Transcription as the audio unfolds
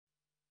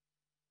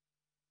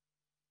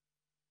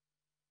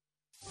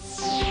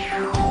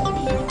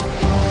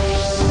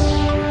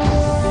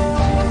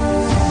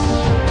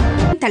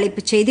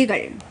தலைப்புச்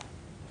செய்திகள்.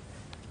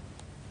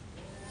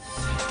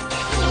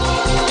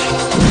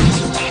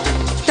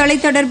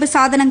 தொலைத்தொடர்பு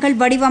சாதனங்கள்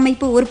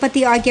வடிவமைப்பு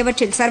உற்பத்தி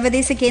ஆகியவற்றில்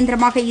சர்வதேச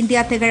கேந்திரமாக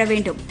இந்தியா திகழ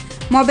வேண்டும்.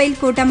 மொபைல்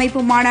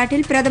கூட்டமைப்பு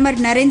மாநாட்டில் பிரதமர்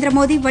நரேந்திர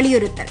மோடி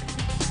வலியுறுத்தல்.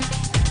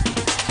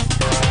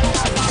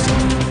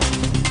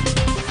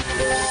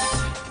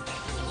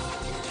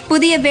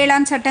 புதிய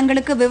வேளாண்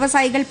சட்டங்களுக்கு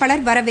விவசாயிகள்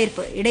பலர்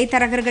வரவேற்பு.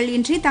 இடைத்தரகர்கள்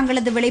இன்றி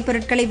தங்களது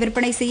விளைபொருட்களை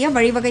விற்பனை செய்ய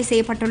வழிவகை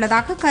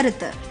செய்யப்பட்டுள்ளதாக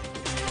கருத்து.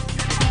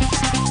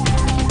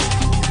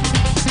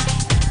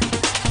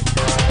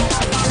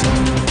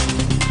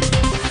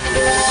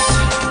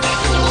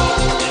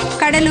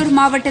 கடலூர்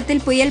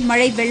மாவட்டத்தில் புயல்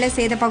மழை வெள்ள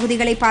சேத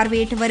பகுதிகளை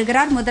பார்வையிட்டு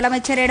வருகிறார்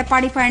முதலமைச்சர்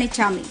எடப்பாடி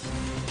பழனிசாமி.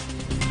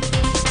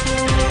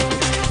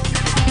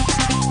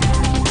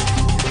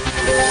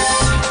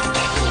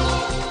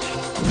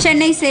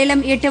 சென்னை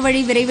சேலம் 8 வழி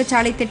விரைவு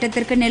சாலை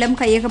திட்டத்திற்கு நிலம்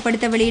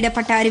கையகப்படுத்த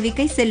வெளியிடப்பட்ட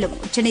அறிவிக்கை செல்லும்.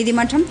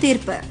 உச்சநீதிமன்றம்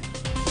தீர்ப்பு.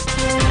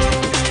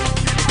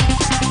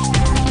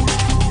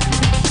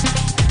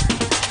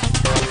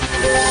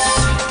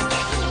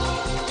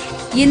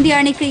 இந்திய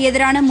அணிக்கு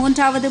எதிரான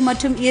 3வது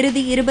மற்றும்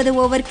இறுதி 20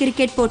 ஓவர்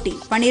கிரிக்கெட் போட்டி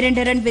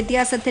 12 ரன்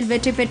வித்தியாசத்தில்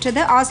வெற்றி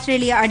பெற்றது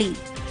ஆஸ்திரேலிய அணி.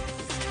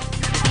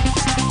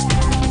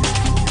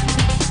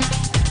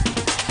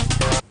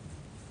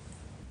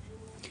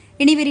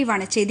 இனி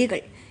விரிவான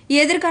செய்திகள்.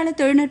 எதிர்கால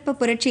தொழில்நுட்ப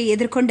புரட்சியை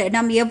எதிர்கொண்டு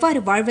நாம் எவ்வாறு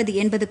வாழ்வது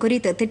என்பது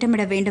குறித்து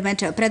திட்டமிட வேண்டும்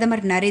என்று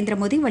பிரதமர் நரேந்திர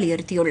மோடி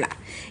வலியுறுத்தியுள்ளார்.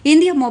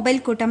 இந்திய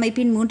மொபைல்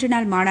கூட்டமைப்பின் 3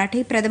 நாள்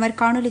மாநாட்டை பிரதமர்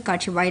காணொலி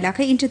காட்சி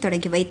வாயிலாக இன்று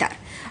தொடங்கி வைத்தார்.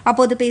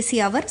 அப்போது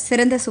பேசிய அவர்,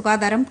 சிறந்த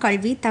சுகாதாரம்,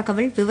 கல்வி,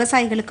 தகவல்,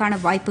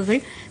 விவசாயிகளுக்கான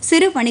வாய்ப்புகள்,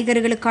 சிறு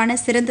வணிகர்களுக்கான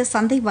சிறந்த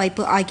சந்தை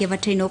வாய்ப்பு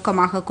ஆகியவற்றை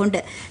நோக்கமாக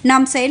கொண்டு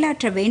நாம்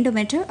செயலாற்ற வேண்டும்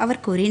என்று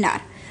அவர்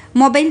கூறினார்.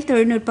 மொபைல்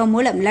தொழில்நுட்பம்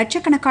மூலம்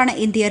லட்சக்கணக்கான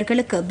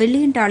இந்தியர்களுக்கு $1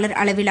 பில்லியன்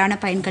அளவிலான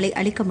பயன்களை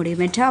அளிக்க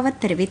முடியும் என்று அவர்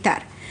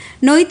தெரிவித்தார்.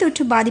 நோய்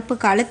தொற்று பாதிப்பு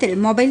காலத்தில்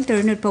மொபைல்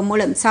தொழில்நுட்பம்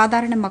மூலம்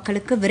சாதாரண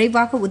மக்களுக்கு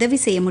விரைவாக உதவி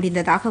செய்ய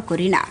முடிந்ததாக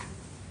கூறினார்.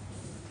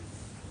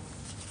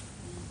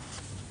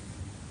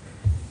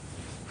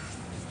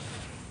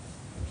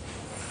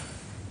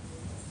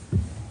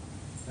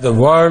 The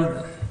world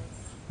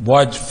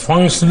was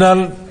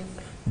functional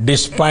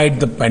despite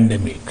the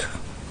pandemic.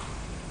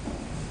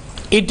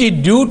 It is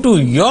due to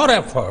your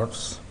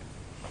efforts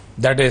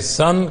that a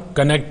son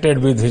connected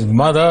with his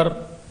mother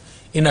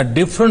in a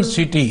different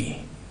city,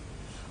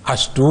 a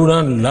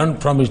student learned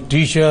from his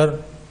teacher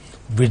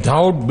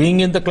without being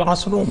in the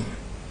classroom,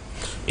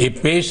 a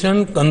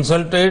patient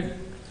consulted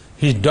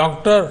his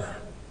doctor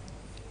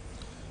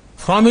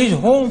from his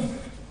home,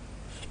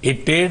 a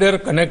trader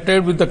connected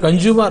with the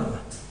consumer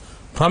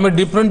from a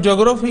different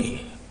geography.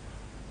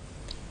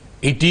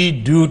 It is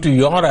due to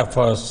your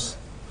efforts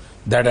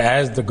that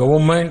as the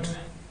government,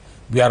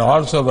 we are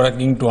also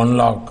working to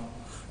unlock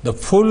the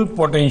full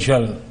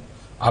potential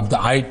of the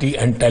IT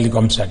and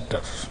telecom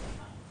sector.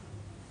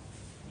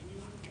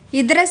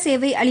 இதர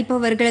சேவை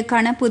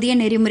அளிப்பவர்களுக்கான புதிய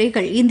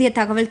நெறிமுறைகள் இந்திய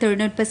தகவல்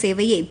தொழில்நுட்ப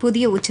சேவையை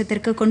புதிய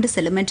உச்சத்திற்கு கொண்டு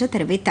செல்லும் என்று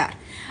தெரிவித்தார்.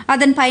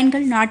 அதன்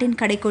பயன்கள் நாட்டின்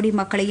கடைக்கோடி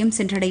மக்களையும்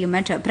சென்றடையும்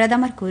என்று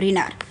பிரதமர்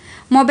கூறினார்.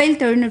 மொபைல்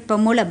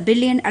தொழில்நுட்பம் மூலம்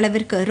பில்லியன்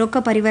அளவிற்கு ரொக்க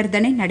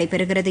பரிவர்த்தனை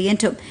நடைபெறுகிறது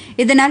என்றும்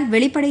இதனால்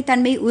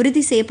வெளிப்படைத்தன்மை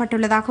உறுதி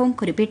செய்யப்பட்டுள்ளதாகவும்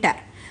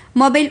குறிப்பிட்டார்.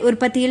 மொபைல்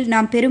உற்பத்தியில்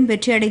நாம் பெரும்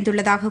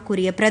வெற்றியடைந்துள்ளதாக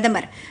கூறிய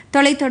பிரதமர்,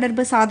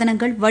 தொலைத்தொடர்பு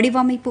சாதனங்கள்,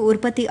 வடிவமைப்பு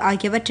உற்பத்தி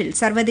ஆகியவற்றில்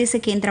சர்வதேச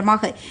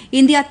கேந்திரமாக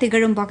இந்தியா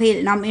திகழும்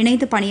வகையில் நாம்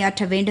இணைந்து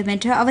பணியாற்ற வேண்டும்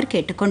என்று அவர்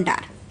கேட்டுக்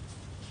கொண்டார்.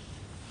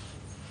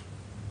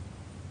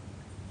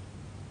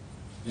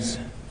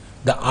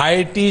 The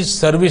IT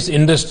service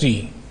industry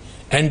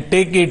and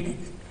take it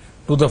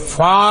to the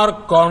far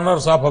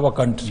corners of our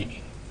country.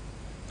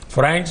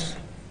 Friends,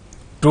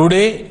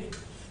 today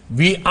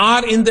we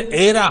are in the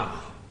era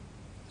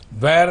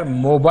where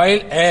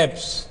mobile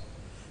apps,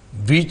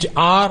 which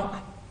are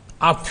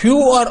a few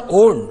or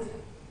old,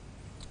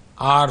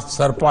 are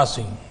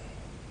surpassing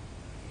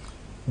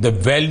the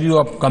value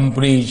of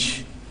companies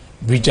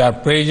which are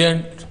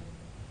present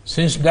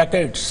since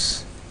decades.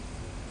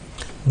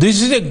 This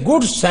is a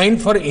good sign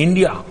for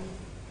India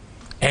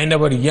and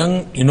our young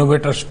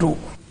innovators too.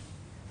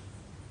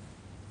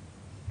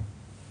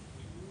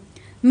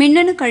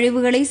 மின்னணு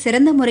கழிவுகளை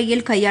சிறந்த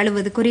முறையில்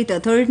கையாளுவது குறித்து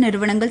தொழில்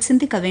நிறுவனங்கள்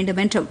சிந்திக்க வேண்டும்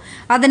என்றும்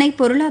அதனை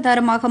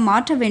பொருளாதாரமாக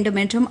மாற்ற வேண்டும்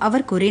என்றும்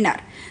அவர்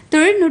கூறினார்.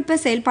 தொழில்நுட்ப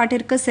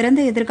செயல்பாட்டிற்கு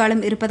சிறந்த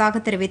எதிர்காலம்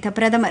இருப்பதாக தெரிவித்த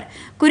பிரதமர்,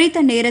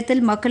 குறித்த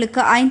நேரத்தில்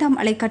மக்களுக்கு 5ஆம்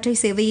அலைக்கற்றை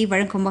சேவையை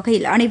வழங்கும்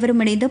வகையில்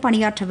அனைவரும் இணைந்து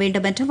பணியாற்ற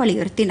வேண்டும் என்று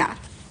வலியுறுத்தினார்.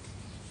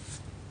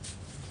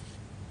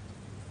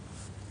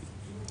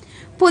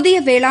 புதிய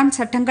வேளாண்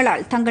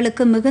சட்டங்களால்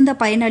தங்களுக்கு மிகுந்த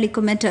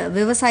பயனளிக்கும் என்று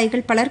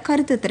விவசாயிகள் பலர்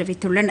கருத்து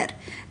தெரிவித்துள்ளனர்.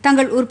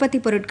 தங்கள் உற்பத்தி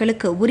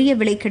பொருட்களுக்கு உரிய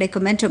விலை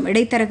கிடைக்கும் என்றும்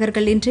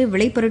இடைத்தரகர்கள் இன்றி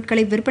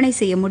விளைபொருட்களை விற்பனை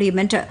செய்ய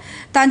முடியும் என்று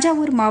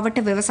தஞ்சாவூர்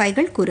மாவட்ட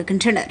விவசாயிகள்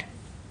கூறுகின்றனர்.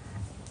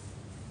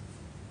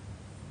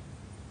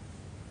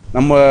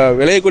 நம்ம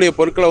விளையக்கூடிய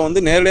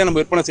பொருட்களை நேரடியாக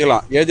நம்ம விற்பனை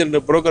செய்யலாம். ஏஜென்ட்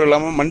புரோக்கர்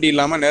இல்லாமல், மண்டி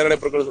இல்லாமல்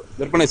நேரடியாக பொருட்கள்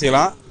விற்பனை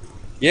செய்யலாம்.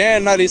 ஏன்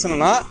என்ன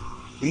ரீசன்னா,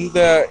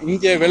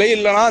 இங்கே விலை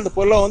இல்லைன்னா அந்த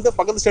பொருளை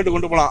பக்கத்து ஸ்டேட்டு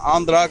கொண்டு போகலாம்.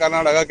 ஆந்திரா,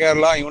 கர்நாடகா,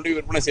 கேரளா இங்கே கொண்டு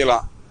விற்பனை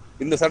செய்யலாம்.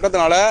 இந்த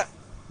சட்டத்தினால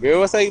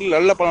விவசாயிகள்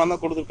நல்ல பலன்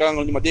தான்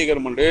கொடுத்துருக்காங்க மத்திய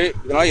கவர்மெண்ட்.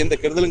 இதனால எந்த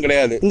கெடுதலும்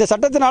கிடையாது. இந்த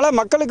சட்டத்தினால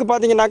மக்களுக்கு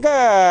பார்த்தீங்கன்னாக்கா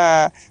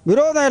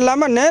விரோதம்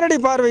இல்லாமல் நேரடி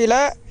பார்வையில்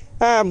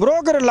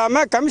புரோக்கர்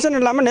இல்லாமல் கமிஷன்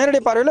இல்லாமல்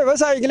நேரடி பார்வையில்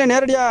விவசாயிகளே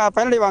நேரடியாக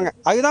பயனடைவாங்க.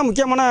 அதுதான்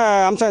முக்கியமான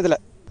அம்சம் இதில்.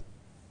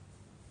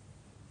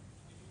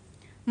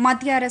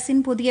 மத்திய அரசின்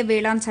புதிய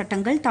வேளாண்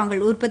சட்டங்கள்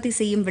தாங்கள் உற்பத்தி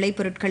செய்யும்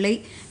விளைபொருட்களை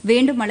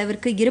வேண்டும்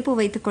அளவிற்கு இருப்பு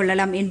வைத்துக்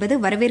கொள்ளலாம் என்பது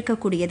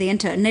வரவேற்கக்கூடியது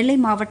என்று நெல்லை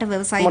மாவட்ட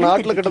விவசாயிகள்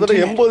நாட்டில் கிட்டத்தட்ட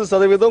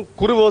 80%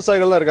 குறு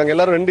விவசாயிகள் தான் இருக்காங்க.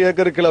 எல்லாரும் 2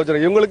 ஏக்கர் கீழே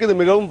வச்சிருக்காங்க. இவங்களுக்கு இது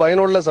மிகவும்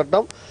பயனுள்ள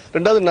சட்டம்.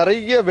 ரெண்டாவது,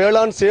 நிறைய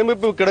வேளாண்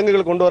சேமிப்பு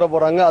கிடங்குகள் கொண்டு வர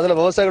போறாங்க. அதுல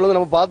விவசாயிகள் வந்து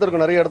நம்ம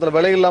பார்த்துருக்கோம், நிறைய இடத்துல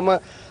விலை இல்லாம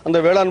அந்த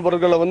வேளாண்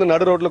பொருட்களை வந்து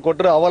நடு ரோட்ல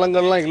கொட்டுற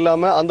அவலங்கள்லாம்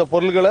இல்லாம அந்த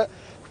பொருட்களை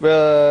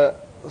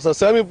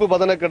சேமிப்பு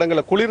பதன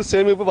கிடங்குல, குளிர்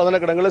சேமிப்பு பதன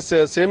கிடங்குல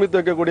சேமித்து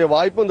வைக்கக்கூடிய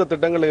வாய்ப்பு இந்த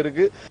திட்டங்கள்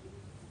இருக்கு.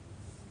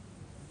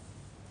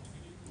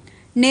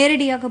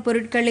 நேரடியாக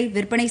பொருட்களை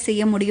விற்பனை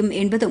செய்ய முடியும்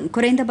என்பதும்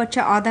குறைந்தபட்ச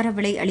ஆதார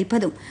விலை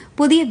அளிப்பதும்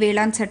புதிய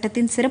வேளாண்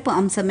சட்டத்தின் சிறப்பு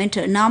அம்சம்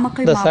என்று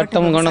நாமக்கல்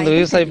சட்டம் கொண்டு வந்த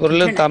விவசாய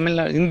பொருள்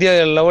தமிழ்நாடு இந்தியா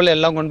லெவலில்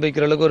எல்லாம் கொண்டு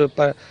வைக்கிற அளவுக்கு ஒரு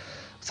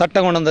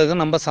சட்டம் கொண்டு வந்ததுக்கு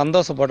நம்ம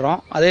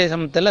சந்தோஷப்படுறோம். அதே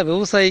சமயத்தில்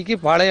விவசாயிக்கு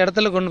பல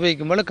இடத்துல கொண்டு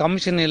வைக்கும்போது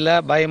கமிஷன் இல்லை,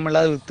 பயம்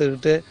இல்லாத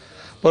விற்றுக்கிட்டு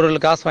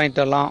பொருள் காசு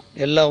வாங்கிட்டு வரலாம்.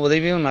 எல்லா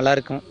உதவியும்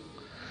நல்லாயிருக்கும்.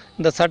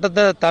 இந்த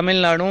சட்டத்தை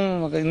தமிழ்நாடும்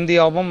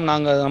இந்தியாவும்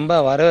நாங்கள் ரொம்ப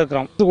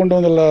வரவேற்கிறோம். கொண்டு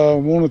வந்த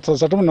 3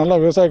 சட்டமும்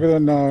நல்லா விவசாயிக்கு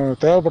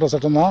தேவைப்படுற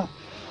சட்டம் தான்.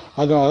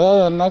 அதாவது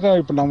என்னக்கா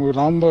இப்போ நம்ம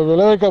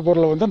விளைவிக்க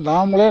பொருளை வந்து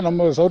நாமளே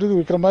நம்ம சௌரியத்துக்கு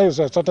விற்கிற மாதிரி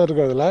சட்டம்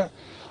இருக்குது. அதில்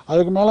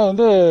அதுக்கு மேலே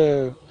வந்து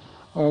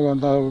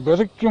அந்த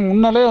விதைக்கு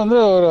முன்னாலே வந்து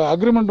ஒரு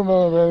அக்ரிமெண்ட்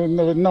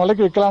இன்ன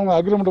விலைக்கு விற்கலாம்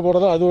அக்ரிமெண்ட்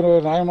போடுறது அது ஒரு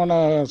நியாயமான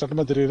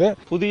சட்டமாக தெரியுது.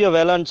 புதிய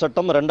வேளாண்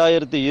சட்டம்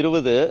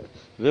 2020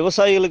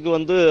 விவசாயிகளுக்கு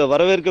வந்து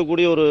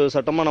வரவேற்கக்கூடிய ஒரு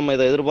சட்டமாக நம்ம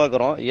இதை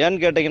எதிர்பார்க்குறோம்.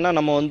 ஏன்னு கேட்டிங்கன்னா,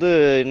 நம்ம வந்து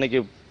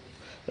இன்னைக்கு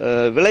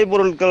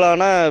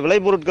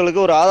விளைபொருட்களுக்கு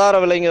ஒரு ஆதார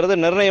விலைங்கிறது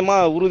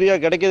நிர்ணயமாக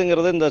உறுதியாக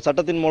கிடைக்குதுங்கிறது இந்த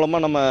சட்டத்தின்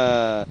மூலமாக நம்ம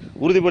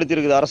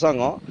உறுதிப்படுத்தியிருக்குது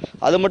அரசாங்கம்.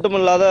 அது மட்டும்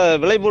இல்லாத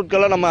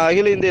விளைபொருட்களை நம்ம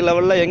அகில இந்திய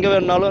லெவலில் எங்கே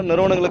வேணாலும்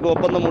நிறுவனங்களுக்கு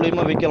ஒப்பந்தம்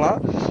மூலியமாக விற்கலாம்.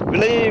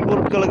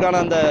 விளைபொருட்களுக்கான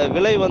அந்த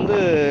விலை வந்து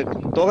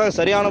தொகை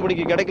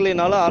சரியானபடிக்கு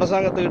கிடைக்கலைனாலும்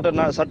அரசாங்கத்துக்கிட்ட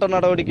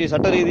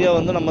சட்ட ரீதியாக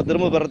வந்து நம்ம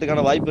திரும்ப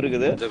பெறத்துக்கான வாய்ப்பு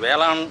இருக்குது. இந்த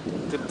வேளாண்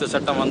திருத்த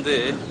சட்டம் வந்து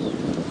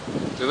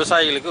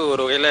விவசாயிகளுக்கு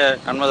ஒரு வகையில்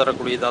நன்மை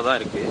தரக்கூடியதாக தான்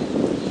இருக்குது.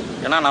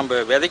 ஏன்னா நம்ம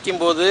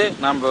விதைக்கும் போது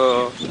நம்ம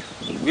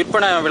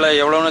விற்பனை விலை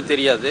எவ்வளோன்னு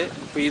தெரியாது.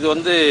 இப்போ இது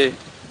வந்து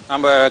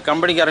நம்ம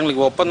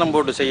கம்பெனிக்காரங்களுக்கு ஒப்பந்தம்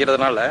போட்டு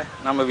செய்கிறதுனால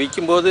நம்ம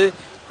விற்கும்போது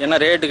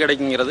என்ன ரேட்டு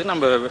கிடைக்குங்கிறது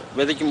நம்ம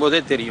விதைக்கும்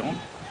போதே தெரியும்.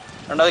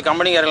 ரெண்டாவது,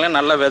 கம்பெனிக்காரங்களே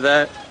நல்ல விதை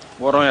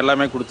உரம்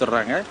எல்லாமே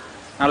கொடுத்துட்றாங்க.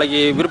 நாளைக்கு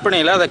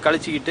விற்பனையில் அதை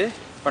கழிச்சிக்கிட்டு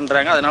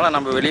பண்ணுறாங்க. அதனால்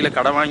நம்ம வெளியில்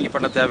கடன் வாங்கி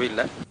பண்ண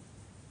தேவையில்லை.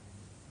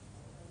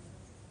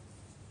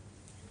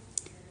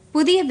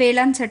 புதிய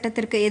வேளாண்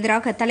சட்டத்திற்கு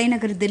எதிராக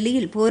தலைநகர்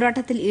தில்லியில்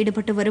போராட்டத்தில்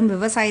ஈடுபட்டு வரும்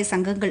விவசாய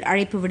சங்கங்கள்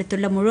அழைப்பு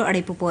விடுத்துள்ள முழு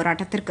அடைப்பு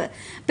போராட்டத்திற்கு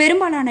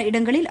பெரும்பாலான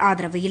இடங்களில்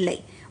ஆதரவு இல்லை.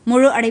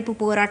 முழு அடைப்பு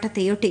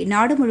போராட்டத்தையொட்டி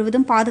நாடு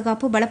முழுவதும்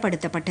பாதுகாப்பு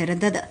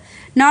பலப்படுத்தப்பட்டிருந்தது.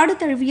 நாடு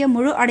தழுவிய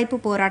முழு அடைப்பு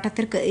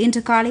போராட்டத்திற்கு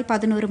இன்று காலை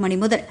 11 மணி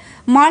முதல்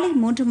மாலை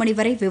 3 மணி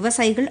வரை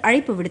விவசாயிகள்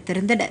அழைப்பு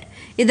விடுத்திருந்தனர்.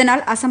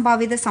 இதனால்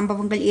அசம்பாவித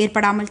சம்பவங்கள்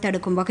ஏற்படாமல்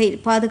தடுக்கும் வகையில்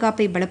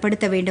பாதுகாப்பை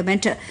பலப்படுத்த வேண்டும்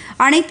என்று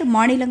அனைத்து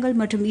மாநிலங்கள்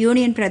மற்றும்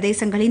யூனியன்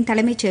பிரதேசங்களின்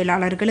தலைமைச்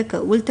செயலாளர்களுக்கு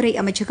உள்துறை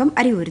அமைச்சகம்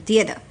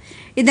அறிவுறுத்தியது.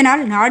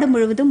 இதனால் நாடு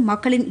முழுவதும்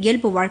மக்களின்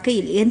இயல்பு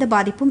வாழ்க்கையில் எந்த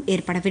பாதிப்பும்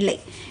ஏற்படவில்லை.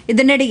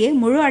 இதனிடையே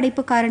முழு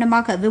அடைப்பு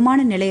காரணமாக விமான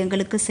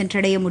நிலையங்களுக்கு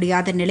சென்றடைய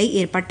முடியாத நிலை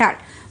ஏற்பட்டால்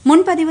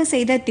முன்பதிவு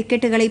செய்த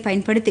டிக்கெட்டுகளை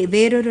பயன்படுத்தி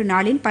வேறொரு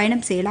நாளில்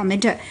பயணம் செய்யலாம்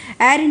என்று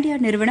ஏர் இண்டியா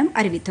நிறுவனம்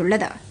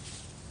அறிவித்துள்ளது.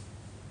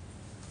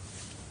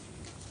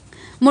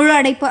 முழு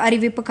அடைப்பு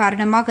அறிவிப்பு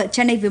காரணமாக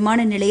சென்னை விமான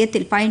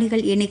நிலையத்தில்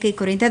பயணிகள் எண்ணிக்கை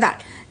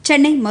குறைந்ததால்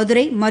சென்னை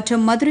மதுரை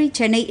மற்றும் மதுரை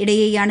சென்னை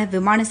இடையேயான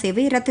விமான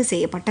சேவை ரத்து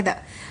செய்யப்பட்டது.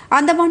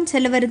 அந்தமான்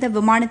செல்லவிருந்த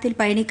விமானத்தில்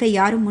பயணிக்க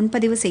யாரும்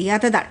முன்பதிவு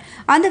செய்யாததால்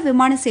அந்த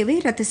விமான சேவை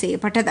ரத்து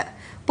செய்யப்பட்டது.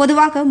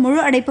 பொதுவாக முழு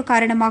அடைப்பு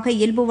காரணமாக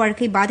இயல்பு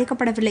வாழ்க்கை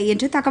பாதிக்கப்படவில்லை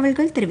என்று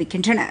தகவல்கள்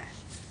தெரிவிக்கின்றன.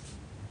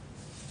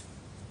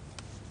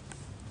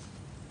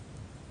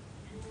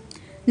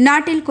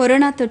 நாட்டில்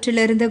கொரோனா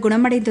தொற்றிலிருந்து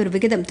குணமடைந்தோர்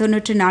விகிதம்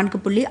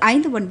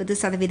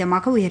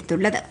 94.59%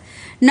 உயர்ந்துள்ளது.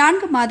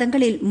 4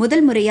 மாதங்களில்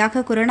முதல்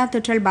முறையாக கொரோனா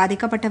தொற்றால்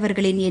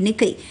பாதிக்கப்பட்டவர்களின்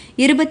எண்ணிக்கை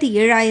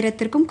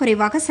 27,000க்கும்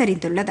குறைவாக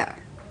சரிந்துள்ளது.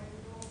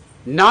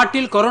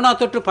 நாட்டில் கொரோனா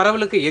தொற்று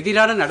பரவலுக்கு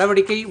எதிரான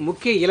நடவடிக்கை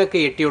முக்கிய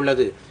இலக்கை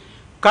எட்டியுள்ளது.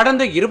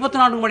 கடந்த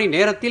 24 மணி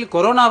நேரத்தில்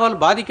கொரோனாவால்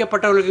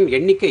பாதிக்கப்பட்டவர்களின்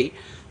எண்ணிக்கை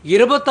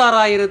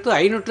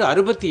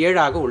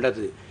 26,567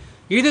 உள்ளது.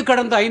 இது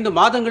கடந்த 5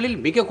 மாதங்களில்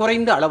மிக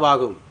குறைந்த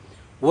அளவாகும்.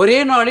 ஒரே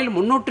நாளில்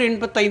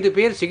 385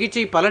 பேர்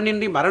சிகிச்சை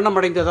பலனின்றி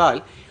மரணமடைந்ததால்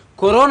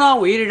கொரோனா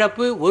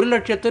உயிரிழப்பு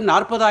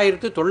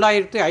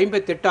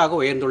 1,40,958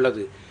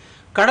 உயர்ந்துள்ளது.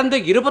 கடந்த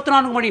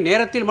 24 மணி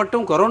நேரத்தில்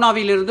மட்டும்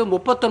கொரோனாவிலிருந்து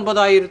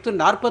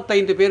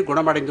 39,045 பேர்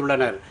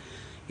குணமடைந்துள்ளனர்.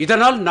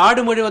 இதனால்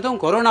நாடு முழுவதும்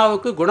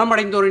கொரோனாவுக்கு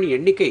குணமடைந்தோரின்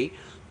எண்ணிக்கை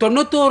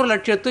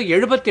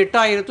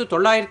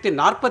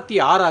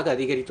 91,78,946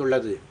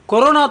 அதிகரித்துள்ளது.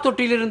 கொரோனா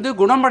தொற்றிலிருந்து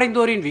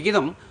குணமடைந்தோரின்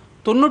விகிதம்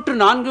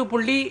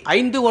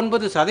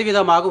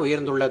 94.59%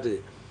 உயர்ந்துள்ளது.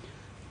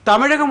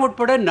 தமிழகம்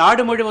உட்பட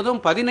நாடு முழுவதும்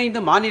 15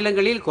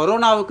 மாநிலங்களில்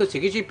கொரோனாவுக்கு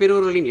சிகிச்சை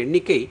பெறுபவர்களின்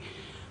எண்ணிக்கை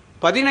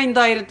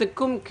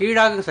 15,000க்கும்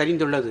கீழாக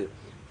சரிந்துள்ளது.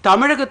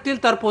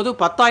 தமிழகத்தில் தற்போது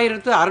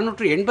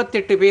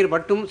 10,688 பேர்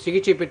மட்டும்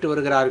சிகிச்சை பெற்று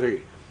வருகிறார்கள்.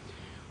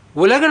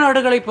 உலக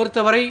நாடுகளை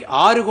பொறுத்தவரை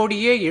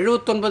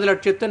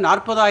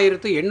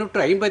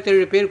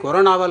 6,79,40,857 பேர்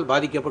கொரோனாவால்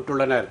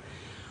பாதிக்கப்பட்டுள்ளனர்.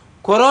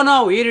 கொரோனா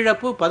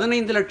உயிரிழப்பு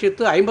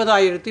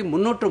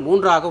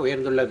 15,50,303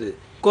 உயர்ந்துள்ளது.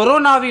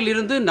 கொரோனாவில்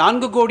இருந்து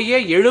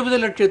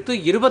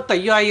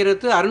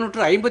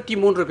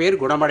 4,70,25,653 பேர்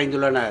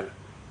குணமடைந்துள்ளனர்.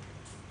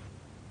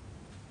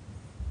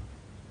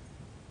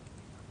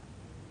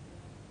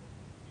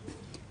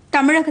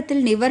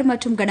 தமிழகத்தில் நிவர்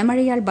மற்றும்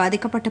கனமழையால்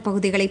பாதிக்கப்பட்ட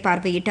பகுதிகளை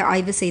பார்வையிட்டு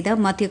ஆய்வு செய்த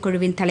மத்திய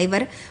குழுவின்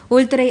தலைவர்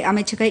உள்துறை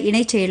அமைச்சக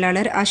இணைச்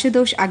செயலாளர்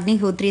அசுதோஷ்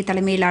அக்னிஹோத்ரி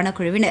தலைமையிலான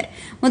குழுவினர்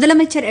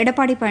முதலமைச்சர்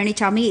எடப்பாடி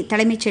பழனிசாமியை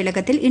தலைமைச்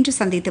செயலகத்தில் இன்று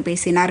சந்தித்து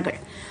பேசினார்கள்.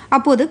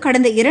 அப்போது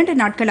கடந்த 2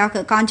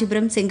 நாட்களாக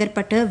காஞ்சிபுரம்,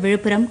 செங்கற்பட்டு,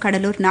 விழுப்புரம்,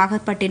 கடலூர்,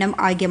 நாகப்பட்டினம்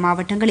ஆகிய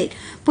மாவட்டங்களில்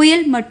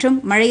புயல் மற்றும்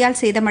மழையால்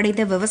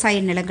சேதமடைந்த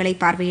விவசாய நிலங்களை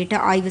பார்வையிட்டு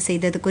ஆய்வு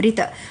செய்தது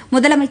குறித்து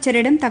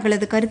முதலமைச்சரிடம்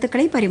தங்களது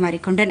கருத்துக்களை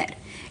பரிமாறிக்கொண்டனர்.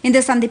 இந்த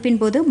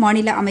சந்திப்பின்போது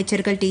மாநில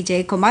அமைச்சர்கள் D.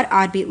 Jayakumar,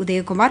 R. B.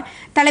 Udhayakumar,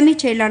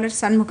 தலைமைச் செயலாளர்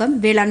சண்முகம்,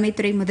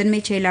 வேளாண்மைத்துறை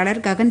முதன்மைச்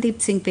செயலாளர்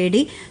ககன்தீப் சிங்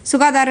பேடி,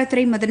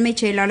 சுகாதாரத்துறை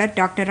முதன்மைச் செயலாளர்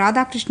டாக்டர்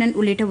ராதாகிருஷ்ணன்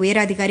உள்ளிட்ட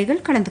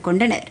உயரதிகாரிகள் கலந்து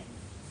கொண்டனர்.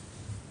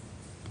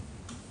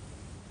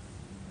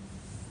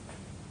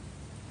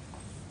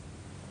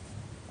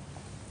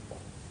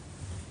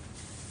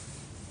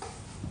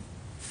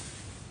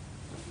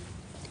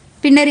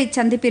 பின்னர்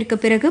இச்சந்திப்பிற்கு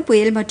பிறகு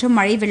புயல் மற்றும்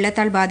மழை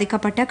வெள்ளத்தால்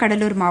பாதிக்கப்பட்ட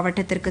கடலூர்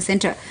மாவட்டத்திற்கு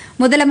சென்று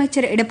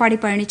முதலமைச்சர் எடப்பாடி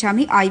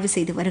பழனிசாமி ஆய்வு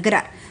செய்து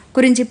வருகிறார்.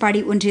 குறிஞ்சிப்பாடி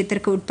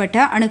ஒன்றியத்திற்கு உட்பட்ட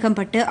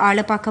அணுகம்பட்டு,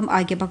 ஆலப்பாக்கம்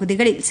ஆகிய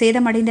பகுதிகளில்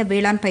சேதமடைந்த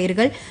வேளாண்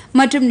பயிர்கள்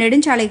மற்றும்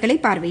நெடுஞ்சாலைகளை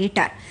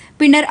பார்வையிட்டார்.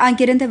 பின்னர்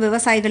அங்கிருந்த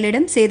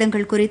விவசாயிகளிடம்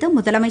சேதங்கள் குறித்து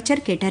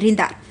முதலமைச்சர்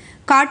கேட்டறிந்தார்.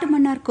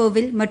 காட்டுமன்னார்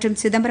கோவில் மற்றும்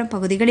சிதம்பரம்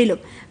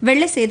பகுதிகளிலும்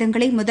வெள்ள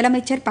சேதங்களை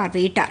முதலமைச்சர்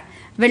பார்வையிட்டார்.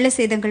 வெள்ள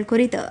சேதங்கள்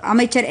குறித்து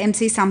அமைச்சர்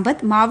MC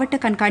சம்பத், மாவட்ட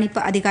கண்காணிப்பு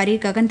அதிகாரி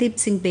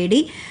ககன்தீப் சிங்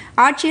பேடி,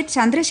 ஆட்சியர்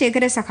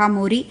சந்திரசேகர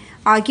சகாமூரி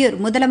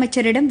ஆகியோர்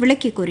முதலமைச்சரிடம்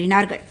விளக்கி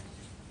கூறினார்கள்.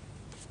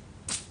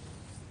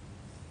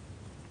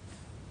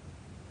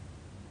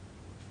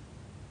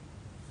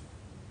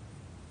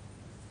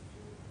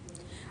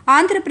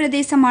 ஆந்திர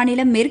பிரதேச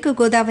மாநிலம் மேற்கு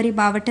கோதாவரி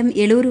மாவட்டம்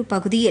எலூரு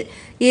பகுதியில்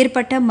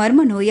ஏற்பட்ட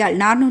மர்ம நோயால்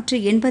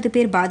 480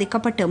 பேர்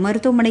பாதிக்கப்பட்டு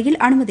மருத்துவமனையில்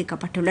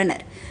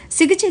அனுமதிக்கப்பட்டுள்ளனர்.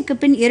 சிகிச்சைக்கு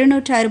பின்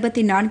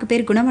 264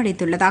 பேர்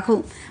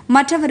குணமடைந்துள்ளதாகவும்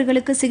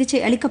மற்றவர்களுக்கு சிகிச்சை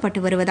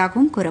அளிக்கப்பட்டு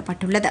வருவதாகவும்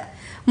கூறப்பட்டுள்ளது.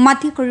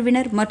 மத்திய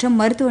குழுவினர் மற்றும்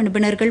மருத்துவ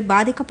நிபுணர்கள்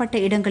பாதிக்கப்பட்ட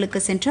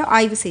இடங்களுக்கு சென்று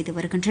ஆய்வு செய்து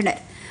வருகின்றனர்.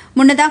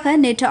 முன்னதாக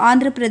நேற்று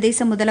ஆந்திர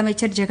பிரதேச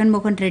முதலமைச்சர்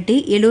ஜெகன்மோகன் ரெட்டி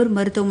எலூர்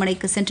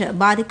மருத்துவமனைக்கு சென்று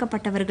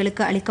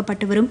பாதிக்கப்பட்டவர்களுக்கு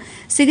அளிக்கப்பட்டு வரும்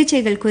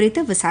சிகிச்சைகள்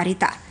குறித்து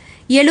விசாரித்தார்.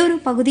 எலூரு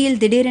பகுதியில்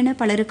திடீரென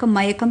பலருக்கு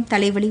மயக்கம்,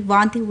 தலைவலி,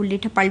 வாந்தி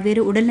உள்ளிட்ட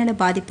பல்வேறு உடல்நல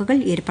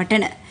பாதிப்புகள்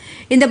ஏற்பட்டன.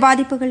 இந்த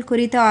பாதிப்புகள்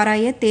குறித்து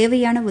ஆராய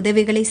தேவையான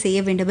உதவிகளை செய்ய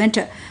வேண்டும்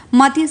என்று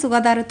மத்திய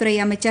சுகாதாரத்துறை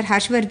அமைச்சர்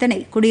ஹர்ஷ்வர்தனை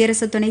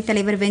குடியரசு துணைத்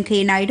தலைவர்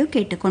வெங்கையா நாயுடு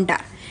கேட்டுக்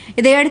கொண்டார்.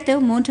 இதையடுத்து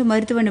 3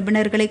 மருத்துவ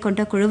நிபுணர்களை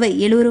கொண்ட குழுவை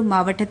எலூரு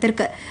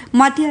மாவட்டத்திற்கு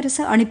மத்திய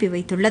அரசு அனுப்பி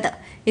வைத்துள்ளது.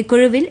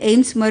 இக்குழுவில்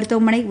எய்ம்ஸ்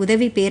மருத்துவமனை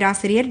உதவி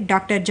பேராசிரியர்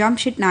டாக்டர்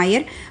ஜாம்ஷித்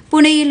நாயர்,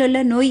 புனேயில் உள்ள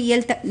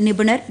நோயியல்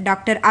நிபுணர்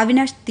டாக்டர்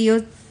அவினாஷ்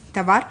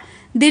தியோதவார்,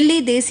 தில்லி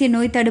தேசிய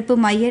நோய் தடுப்பு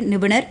மைய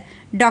நிபுணர்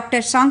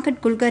டாக்டர்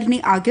சாங்கட் குல்கர்னி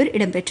ஆகியோர்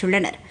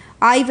இடம்பெற்றுள்ளனர்.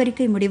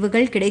 ஆய்வறிக்கை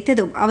முடிவுகள்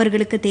கிடைத்ததும்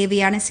அவர்களுக்கு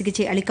தேவையான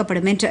சிகிச்சை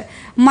அளிக்கப்படும் என்று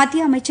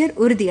மத்திய அமைச்சர்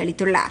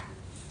உறுதியளித்துள்ளார்.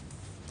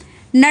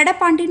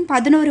 நடப்பாண்டின்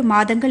 11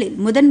 மாதங்களில்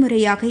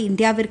முதன்முறையாக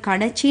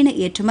இந்தியாவிற்கான சீன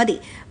ஏற்றுமதி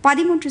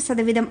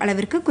 13%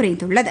 அளவிற்கு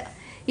குறைந்துள்ளது.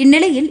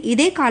 இந்நிலையில்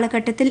இதே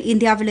காலகட்டத்தில்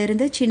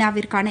இந்தியாவிலிருந்து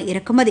சீனாவிற்கான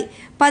இறக்குமதி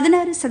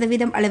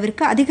 16%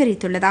 அளவிற்கு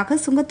அதிகரித்துள்ளதாக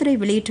சுங்கத்துறை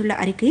வெளியிட்டுள்ள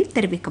அறிக்கையில்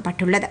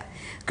தெரிவிக்கப்பட்டுள்ளது.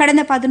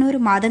 கடந்த 11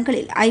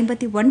 மாதங்களில்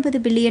 $59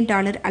 பில்லியன்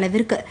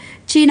அளவிற்கு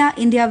சீனா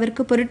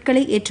இந்தியாவிற்கு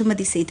பொருட்களை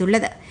ஏற்றுமதி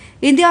செய்துள்ளது.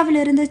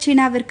 இந்தியாவிலிருந்து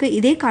சீனாவிற்கு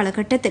இதே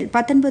காலகட்டத்தில்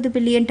 $19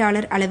 பில்லியன்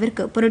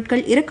அளவிற்கு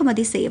பொருட்கள்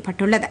இறக்குமதி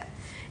செய்யப்பட்டுள்ளது.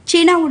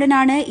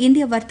 சீனாவுடனான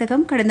இந்திய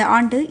வர்த்தகம் கடந்த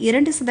ஆண்டு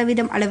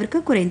 2%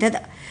 அளவிற்கு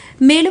குறைந்தது.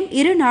 மேலும்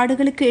இரு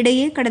நாடுகளுக்கு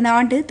இடையே கடந்த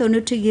ஆண்டு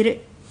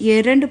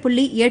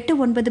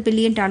 92.89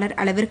 பில்லியன்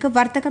அளவிற்கு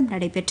வர்த்தகம்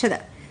நடைபெற்றது.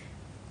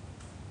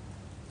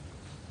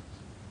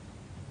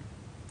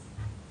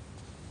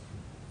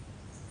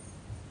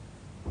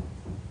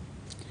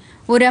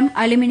 உரம்,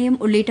 அலுமினியம்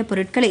உள்ளிட்ட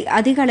பொருட்களை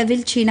அதிக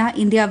அளவில் சீனா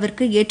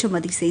இந்தியாவிற்கு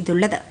ஏற்றுமதி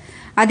செய்துள்ளது.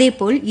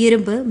 அதேபோல்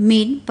இரும்பு,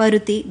 மீன்,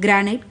 பருத்தி,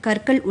 கிரானைட்,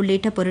 கற்கள்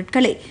உள்ளிட்ட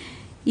பொருட்களை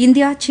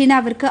இந்தியா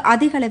சீனாவிற்கு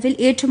அதிக அளவில்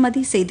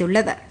ஏற்றுமதி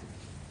செய்துள்ளது.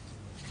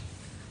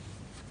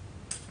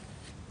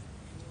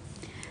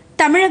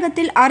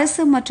 தமிழகத்தில்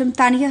அரசு மற்றும்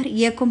தனியார்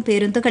இயக்கும்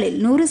பேருந்துகளில்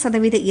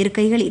 100%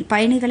 இருக்கைகளில்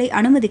பயணிகளை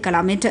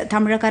அனுமதிக்கலாம் என்று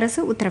தமிழக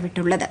அரசு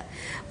உத்தரவிட்டுள்ளது.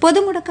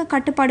 பொது முடக்க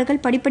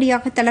கட்டுப்பாடுகள்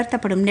படிப்படியாக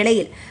தளர்த்தப்படும்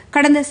நிலையில்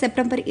கடந்த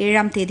செப்டம்பர்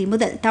 7ஆம் தேதி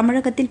முதல்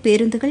தமிழகத்தில்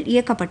பேருந்துகள்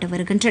இயக்கப்பட்டு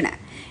வருகின்றன.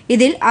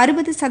 இதில்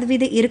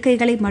 60%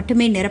 இருக்கைகளை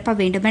மட்டுமே நிரப்ப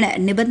வேண்டுமென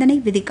நிபந்தனை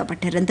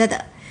விதிக்கப்பட்டிருந்தது.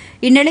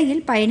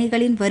 இந்நிலையில்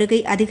பயணிகளின் வருகை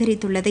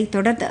அதிகரித்துள்ளதை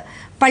தொடர்ந்து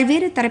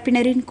பல்வேறு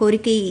தரப்பினரின்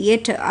கோரிக்கையை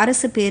ஏற்று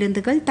அரசு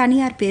பேருந்துகள்,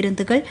 தனியார்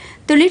பேருந்துகள்,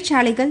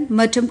 தொழிற்சாலைகள்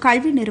மற்றும்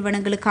கல்வி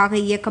நிறுவனங்களுக்காக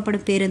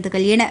இயக்கப்படும்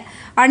பேருந்துகள் என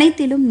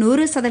அனைத்திலும்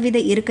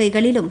 100%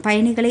 இருக்கைகளிலும்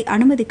பயணிகளை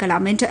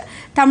அனுமதிக்கலாம் என்று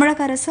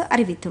தமிழக அரசு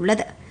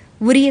அறிவித்துள்ளது.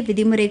 உரிய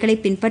விதிமுறைகளை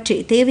பின்பற்றி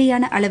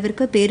தேவையான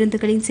அளவிற்கு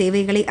பேருந்துகளின்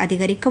சேவைகளை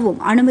அதிகரிக்கவும்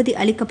அனுமதி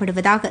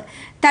அளிக்கப்படுவதாக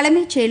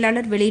தலைமைச்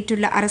செயலாளர்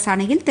வெளியிட்டுள்ள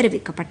அரசாணையில்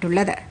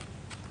தெரிவிக்கப்பட்டுள்ளது.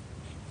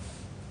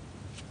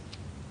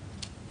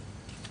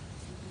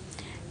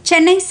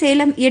 சென்னை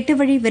சேலம் 8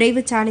 வழி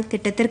விரைவு சாலை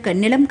திட்டத்திற்கு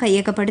நிலம்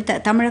கையகப்படுத்த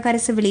தமிழக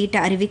அரசு வெளியிட்ட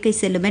அறிவிக்கை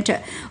செல்லும் என்று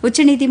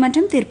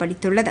உச்சநீதிமன்றம்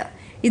தீர்ப்பளித்துள்ளது.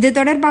 இது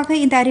தொடர்பாக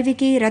இந்த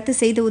அறிவிக்கையை ரத்து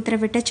செய்து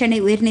உத்தரவிட்ட சென்னை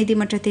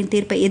உயர்நீதிமன்றத்தின்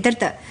தீர்ப்பை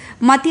எதிர்த்து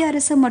மத்திய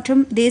அரசு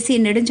மற்றும் தேசிய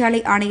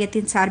நெடுஞ்சாலை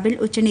ஆணையத்தின் சார்பில்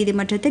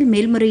உச்சநீதிமன்றத்தில்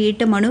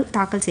மேல்முறையீட்டு மனு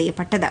தாக்கல்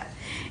செய்யப்பட்டது.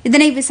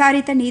 இதனை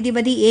விசாரித்த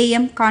நீதிபதி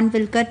A.M.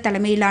 கான்வில்கர்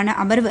தலைமையிலான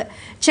அமர்வு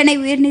சென்னை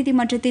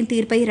உயர்நீதிமன்றத்தின்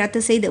தீர்ப்பை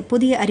ரத்து செய்து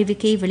புதிய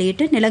அறிவிக்கையை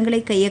வெளியிட்டு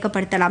நிலங்களை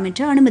கையகப்படுத்தலாம்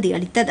என்று அனுமதி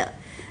அளித்தது.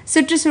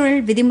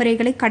 சுற்றுச்சூழல்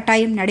விதிமுறைகளை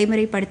கட்டாயம்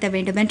நடைமுறைப்படுத்த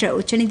வேண்டும் என்று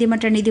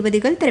உச்சநீதிமன்ற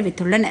நீதிபதிகள்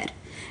தெரிவித்துள்ளனர்.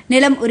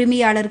 நிலம்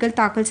உரிமையாளர்கள்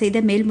தாக்கல் செய்த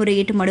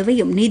மேல்முறையீட்டு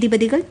மனுவையும்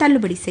நீதிபதிகள்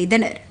தள்ளுபடி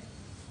செய்தனர்.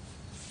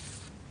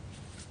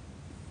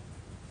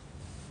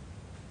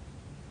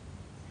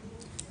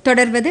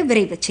 தொடர்வது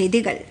விரைவுச்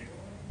செய்திகள்.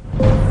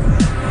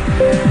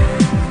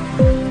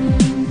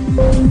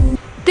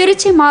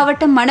 திருச்சி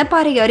மாவட்டம்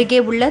மணப்பாறை அருகே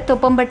உள்ள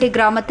தொப்பம்பட்டி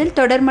கிராமத்தில்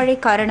தொடர் மழை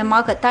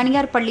காரணமாக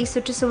தனியார் பள்ளி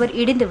சுற்றுச்சுவர்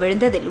இடிந்து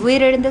விழுந்ததில்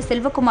உயிரிழந்த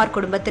செல்வகுமார்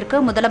குடும்பத்திற்கு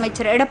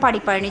முதலமைச்சர் எடப்பாடி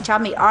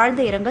பழனிசாமி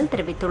ஆழ்ந்த இரங்கல்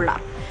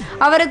தெரிவித்துள்ளார்.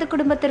 அவரது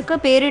குடும்பத்திற்கு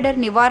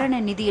பேரிடர் நிவாரண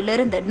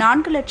நிதியிலிருந்து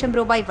 4 லட்சம்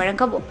ரூபாய்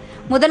வழங்கவும்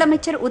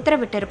முதலமைச்சர்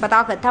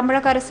உத்தரவிட்டிருப்பதாக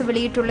தமிழக அரசு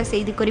வெளியிட்டுள்ள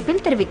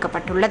செய்திக்குறிப்பில்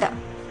தெரிவிக்கப்பட்டுள்ளது.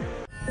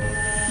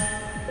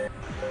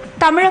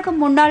 தமிழக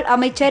முன்னாள்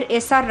அமைச்சர்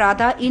S.R.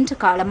 ராதா இன்று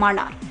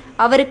காலமானார்.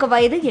 அவருக்கு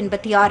வயது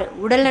 86.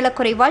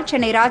 உடல்நலக்குறைவால்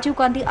சென்னை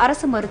ராஜீவ்காந்தி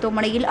அரசு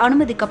மருத்துவமனையில்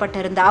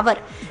அனுமதிக்கப்பட்டிருந்த அவர்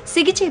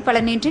சிகிச்சை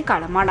பலனின்றி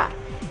காலமானார்.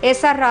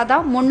 S.R. ராதா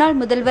முன்னாள்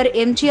முதல்வர்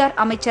MGR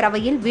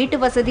அமைச்சரவையில் வீட்டு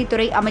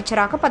வசதித்துறை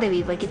அமைச்சராக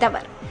பதவி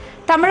வகித்தவர்.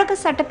 தமிழக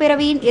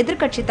சட்டப்பேரவையின்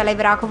எதிர்க்கட்சித்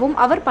தலைவராகவும்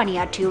அவர்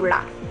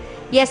பணியாற்றியுள்ளார்.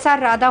 S.R.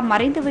 ராதா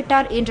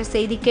மறைந்துவிட்டார் என்ற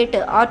செய்தி கேட்டு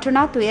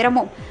ஆற்றுனா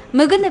துயரமும்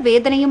மிகுந்த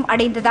வேதனையும்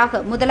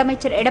அடைந்ததாக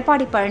முதலமைச்சர்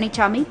எடப்பாடி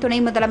பழனிசாமி, துணை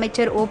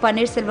முதலமைச்சர் O.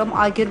 பன்னீர்செல்வம்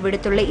ஆகியோர்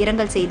விடுத்துள்ள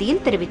இரங்கல்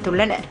செய்தியில்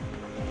தெரிவித்துள்ளனர்.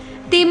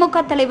 திமுக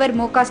தலைவர்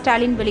மு க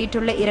ஸ்டாலின்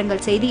வெளியிட்டுள்ள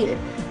இரங்கல் செய்தியில்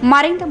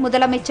மறைந்த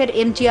முதலமைச்சர்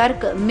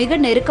MGRக்கு மிக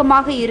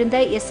நெருக்கமாக இருந்த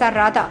S.R.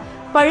 ராதா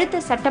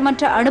பழுத்த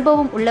சட்டமன்ற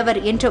அனுபவம் உள்ளவர்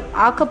என்றும்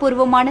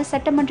ஆக்கப்பூர்வமான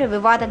சட்டமன்ற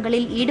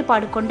விவாதங்களில்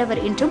ஈடுபாடு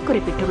கொண்டவர் என்றும்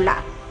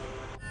குறிப்பிட்டுள்ளார்.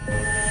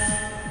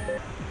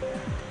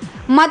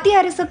 மத்திய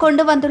அரசு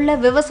கொண்டு வந்துள்ள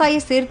விவசாய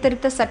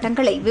சீர்திருத்த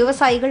சட்டங்களை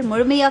விவசாயிகள்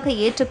முழுமையாக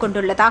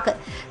ஏற்றுக்கொண்டுள்ளதாக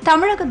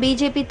தமிழக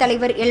பிஜேபி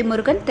தலைவர் எல்.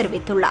 முருகன்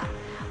தெரிவித்துள்ளார்.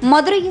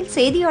 மதுரையில்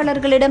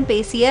செய்தியாளர்களிடம்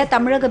பேசிய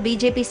தமிழக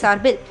பிஜேபி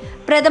சார்பில்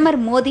பிரதமர்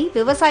மோடி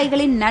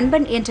விவசாயிகளின்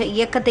நண்பன் என்ற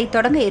இயக்கத்தை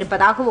தொடங்க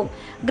இருப்பதாகவும்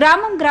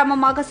கிராமம்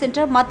கிராமமாக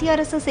சென்று மத்திய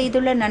அரசு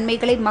செய்துள்ள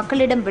நன்மைகளை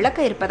மக்களிடம்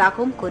விளக்க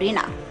இருப்பதாகவும்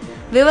கூறினார்.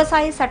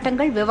 விவசாய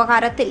சட்டங்கள்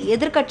விவகாரத்தில்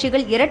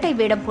எதிர்க்கட்சிகள் இரட்டை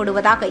வேடம்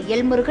போடுவதாக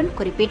எல். முருகன்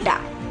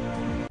குறிப்பிட்டார்.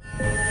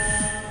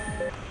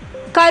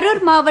 கரூர்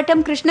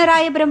மாவட்டம்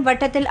கிருஷ்ணராயபுரம்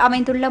வட்டத்தில்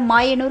அமைந்துள்ள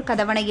மாயனூர்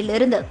கதவணையில்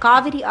இருந்து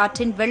காவிரி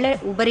ஆற்றின் வெள்ள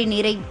உபரி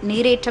நீரை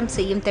நீரேற்றம்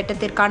செய்யும்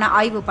திட்டத்திற்கான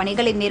ஆய்வுப்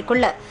பணிகளை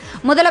மேற்கொள்ள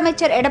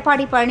முதலமைச்சர்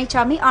எடப்பாடி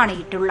பழனிசாமி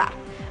ஆணையிட்டுள்ளார்.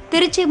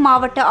 திருச்சி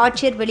மாவட்ட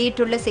ஆட்சியர்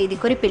வெளியிட்டுள்ள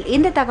செய்திக்குறிப்பில்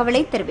இந்த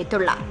தகவலை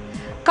தெரிவித்துள்ளார்.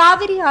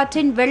 காவிரி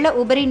ஆற்றின் வெள்ள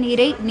உபரி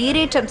நீரை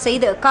நீரேற்றம்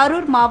செய்து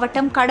கரூர்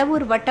மாவட்டம்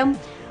கடவூர் வட்டம்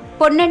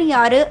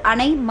பொன்னணியாறு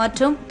அணை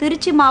மற்றும்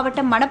திருச்சி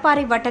மாவட்டம்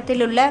மணப்பாறை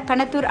வட்டத்தில் உள்ள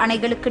கனத்தூர்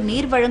அணைகளுக்கு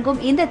நீர்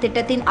வழங்கும் இந்த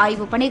திட்டத்தின்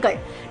ஆய்வுப் பணிகள்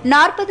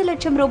 40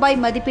 லட்சம்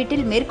ரூபாய்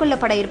மதிப்பீட்டில்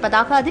மேற்கொள்ளப்பட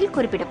இருப்பதாக அதில்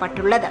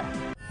குறிப்பிடப்பட்டுள்ளது.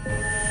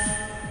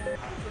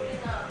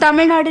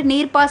 தமிழ்நாடு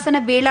நீர்ப்பாசன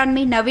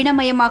வேளாண்மை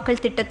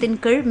நவீனமயமாக்கல் திட்டத்தின்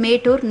கீழ்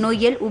மேட்டூர்,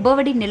 நொய்யல்,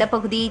 உபவடி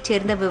நிலப்பகுதியைச்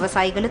சேர்ந்த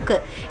விவசாயிகளுக்கு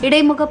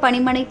இடைமுக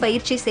பணிமனை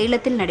பயிற்சி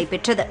சேலத்தில்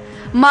நடைபெற்றது.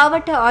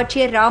 மாவட்ட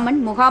ஆட்சியர்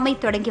ராமன் முகாமை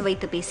தொடங்கி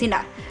வைத்து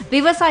பேசினார்.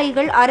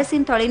 விவசாயிகள்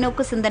அரசின்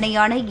தொலைநோக்கு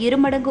சிந்தனையான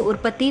 2 மடங்கு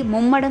உற்பத்தி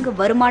 3 மடங்கு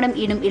வருமானம்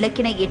எனும்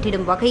இலக்கினை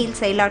எட்டிடும் வகையில்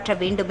செயலாற்ற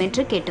வேண்டும்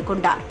என்று கேட்டுக்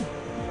கொண்டார்.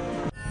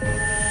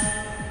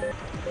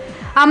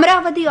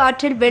 அமராவதி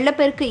ஆற்றில்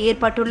வெள்ளப்பெருக்கு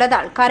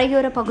ஏற்பட்டுள்ளதால்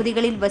கரையோர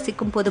பகுதிகளில்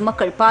வசிக்கும்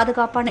பொதுமக்கள்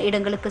பாதுகாப்பான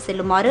இடங்களுக்கு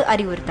செல்லுமாறு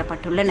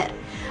அறிவுறுத்தப்பட்டுள்ளனர்.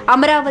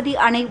 அமராவதி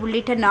அணை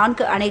உள்ளிட்ட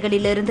 4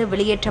 அணைகளிலிருந்து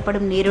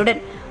வெளியேற்றப்படும்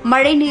நீருடன்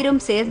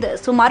மழைநீரும் சேர்ந்து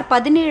சுமார்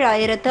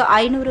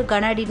 17,500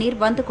 கன அடி நீர்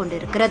வந்து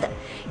கொண்டிருக்கிறது.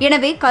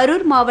 எனவே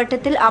கரூர்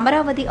மாவட்டத்தில்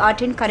அமராவதி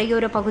ஆற்றின்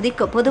கரையோர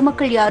பகுதிக்கு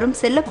பொதுமக்கள் யாரும்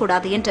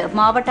செல்லக்கூடாது என்று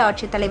மாவட்ட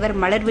ஆட்சித்தலைவர்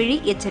மலர்விழி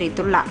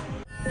எச்சரித்துள்ளார்.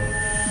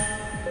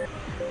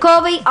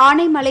 கோவை,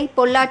 ஆனைமலை,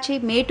 பொள்ளாச்சி,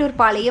 மேட்டூர்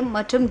பாளையம்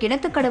மற்றும்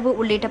கிணத்துக்கடவு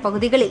உள்ளிட்ட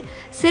பகுதிகளில்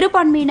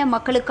சிறுபான்மையின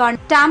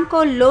மக்களுக்கான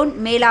டாம்கோ லோன்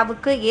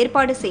மேளாவுக்கு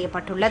ஏற்பாடு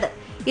செய்யப்பட்டுள்ளது.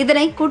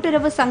 இதனை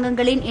கூட்டுறவு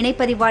சங்கங்களின்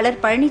இணைப்பதிவாளர்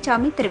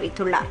பழனிசாமி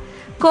தெரிவித்துள்ளார்.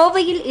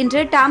 கோவையில்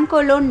இன்று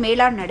டாம்கோ லோன்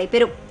மேளா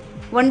நடைபெறும்.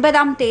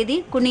 9ஆம் தேதி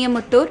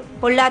குனியமுத்தூர்,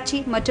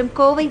 பொள்ளாச்சி மற்றும்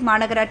கோவை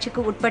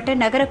மாநகராட்சிக்கு உட்பட்ட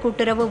நகர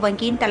கூட்டுறவு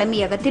வங்கியின்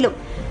தலைமையகத்திலும்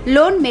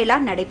லோன் மேளா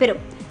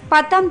நடைபெறும்.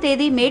 10ஆம்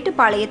தேதி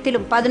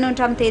மேட்டுப்பாளையத்திலும்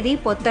 11ஆம் தேதி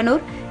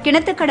பொத்தனூர்,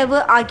 கிணத்துக்கடவு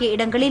ஆகிய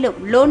இடங்களிலும்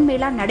லோன்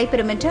மேளா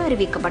நடைபெறும் என்று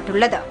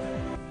அறிவிக்கப்பட்டுள்ளது.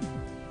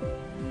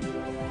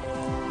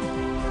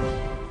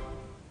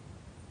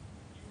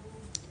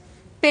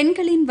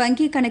 பெண்களின்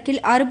வங்கிக்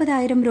கணக்கில்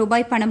 60,000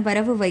 ரூபாய் பணம்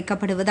வரவு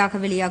வைக்கப்படுவதாக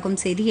வெளியாகும்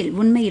செய்தியில்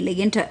உண்மையில்லை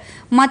என்று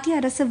மத்திய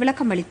அரசு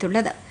விளக்கம்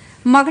அளித்துள்ளது.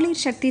 மகளிர்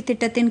சக்தி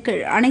திட்டத்தின்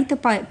கீழ் அனைத்து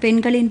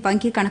பெண்களின்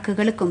வங்கிக்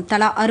கணக்குகளுக்கும்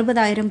தலா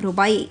 60,000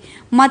 ரூபாயை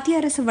மத்திய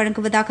அரசு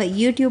வழங்குவதாக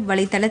யூடியூப்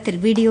வலைதளத்தில்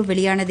வீடியோ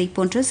வெளியானதை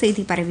போன்று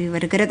செய்தி பரவி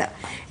வருகிறது.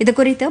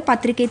 இதுகுறித்து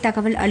பத்திரிகை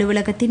தகவல்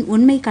அலுவலகத்தின்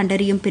உண்மை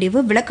கண்டறியும்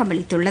பிரிவு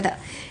விளக்கமளித்துள்ளது.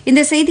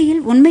 இந்த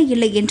செய்தியில் உண்மை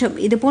இல்லை என்றும்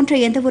இதுபோன்ற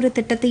எந்தவொரு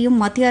திட்டத்தையும்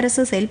மத்திய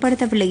அரசு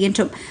செயல்படுத்தவில்லை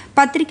என்றும்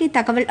பத்திரிகை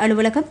தகவல்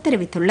அலுவலகம்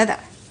தெரிவித்துள்ளது.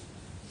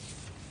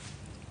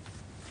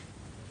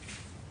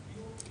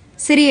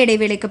 சிறிய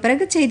இடைவேளைக்கு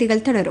பிறகு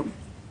செய்திகள் தொடரும்.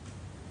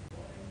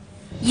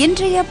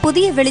 இன்றைய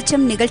புதிய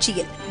வெளிச்சம்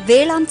நிகழ்ச்சியில்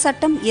வேளாண்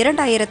சட்டம்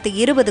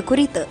 2020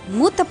 குறித்து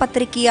மூத்த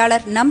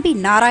பத்திரிகையாளர் நம்பி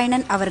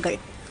நாராயணன் அவர்கள்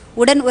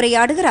உடன்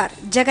உரையாடுகிறார்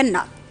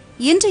ஜெகநாத்.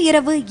 இன்று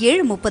இரவு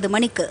 7:30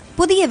 மணிக்கு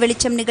புதிய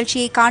வெளிச்சம்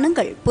நிகழ்ச்சியை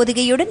காணுங்கள்.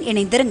 பொதிகையுடன்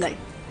இணைந்திருங்கள்.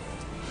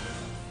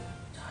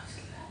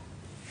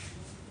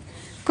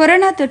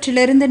 கொரோனா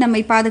தொற்றிலிருந்து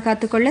நம்மை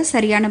பாதுகாத்துக் கொள்ள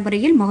சரியான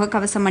முறையில்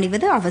முகக்கவசம்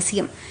அணிவது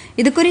அவசியம்.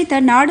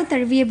 இதுகுறித்த நாடு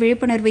தழுவிய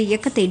விழிப்புணர்வு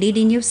இயக்கத்தை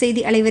டிடி நியூஸ்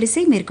செய்தி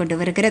அலைவரிசை மேற்கொண்டு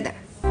வருகிறது.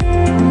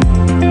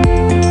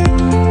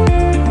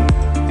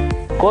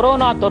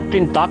 கொரோனா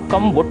தொற்றின்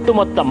தாக்கம்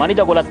ஒட்டுமொத்த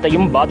மனித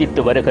குலத்தையும்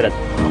பாதித்து வருகிறது.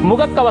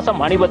 முகக்கவசம்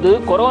அணிவது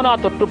கொரோனா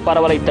தொற்று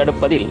பரவலை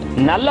தடுப்பதில்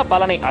நல்ல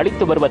பலனை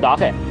அளித்து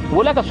வருவதாக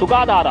உலக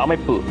சுகாதார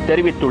அமைப்பு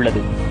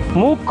தெரிவித்துள்ளது.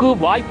 மூக்கு,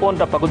 வாய்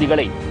போன்ற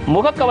பகுதிகளை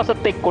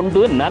முகக்கவசத்தை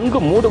கொண்டு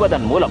நன்கு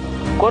மூடுவதன் மூலம்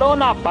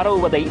कोरोना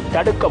பரவுவதை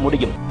தடுக்க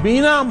முடியும்.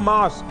 बिना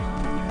मास्क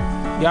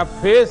या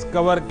फेस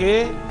कवर के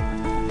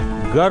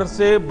घर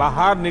से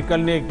बाहर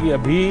निकलने की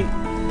अभी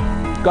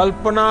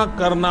कल्पना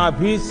करना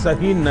भी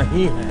सही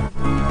नहीं है.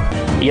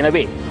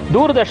 எனவே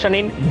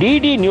தூர்தர்ஷனின்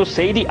டிடி நியூஸ்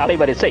செய்தி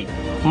அலைவரிசை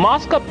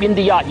மாஸ்கப்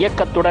இந்தியா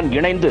இயக்கத்துடன்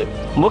இணைந்து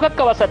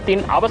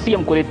முகக்கவசத்தின்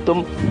அவசியம்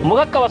குறித்தும்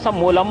முகக்கவசம்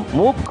மூலம்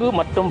மூக்கு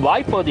மற்றும்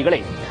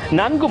வாய்ப்பகுதிகளை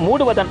நன்கு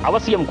மூடுவதன்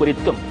அவசியம்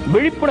குறித்தும்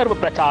விழிப்புணர்வு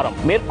பிரச்சாரம்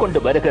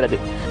மேற்கொண்டு வருகிறது.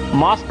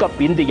 மாஸ்கப்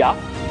இந்தியா,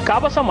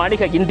 கவசம்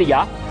அணிக இந்தியா,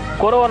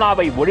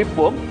 கொரோனாவை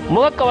ஒழிப்போம்,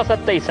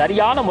 முகக்கவசத்தை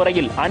சரியான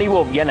முறையில்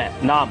அணிவோம் என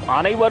நாம்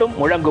அனைவரும்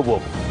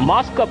முழங்குவோம்.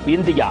 மாஸ்கப்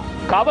இந்தியா,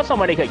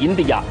 கவசம் அணிக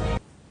இந்தியா.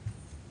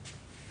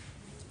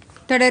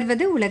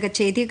 தொடர்வது உலக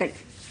செய்திகள்.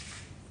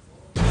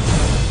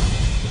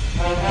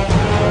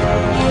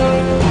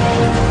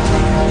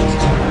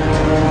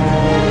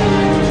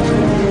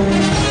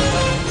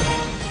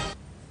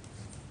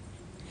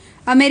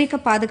 அமெரிக்க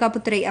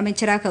பாதுகாப்புத்துறை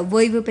அமைச்சராக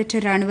ஓய்வு பெற்ற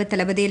ராணுவ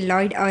தளபதி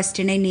லாய்ட்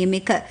ஆஸ்டினை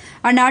நியமிக்க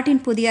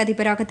அந்நாட்டின் புதிய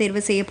அதிபராக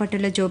தேர்வு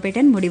செய்யப்பட்டுள்ள ஜோ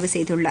பைடன் முடிவு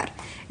செய்துள்ளார்.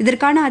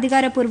 இதற்கான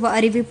அதிகாரப்பூர்வ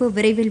அறிவிப்பு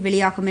விரைவில்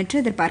வெளியாகும் என்று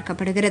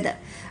எதிர்பார்க்கப்படுகிறது.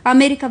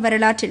 அமெரிக்க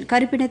வரலாற்றில்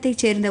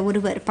கருப்பினத்தைச் சேர்ந்த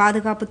ஒருவர்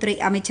பாதுகாப்புத்துறை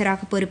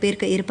அமைச்சராக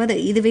பொறுப்பேற்க இருப்பது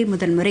இதுவே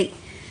முதல் முறை.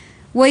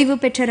 ஓய்வு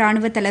பெற்ற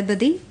ராணுவ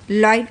தளபதி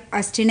லாய்ட்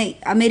ஆஸ்டினை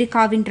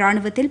அமெரிக்காவின்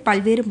ராணுவத்தில்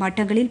பல்வேறு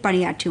மட்டங்களில்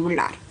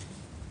பணியாற்றியுள்ளார்.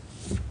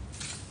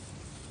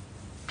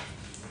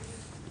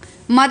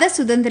 மத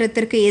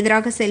சுதந்திரத்திற்கு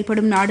எதிராக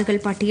செயல்படும் நாடுகள்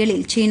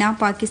பட்டியலில் சீனா,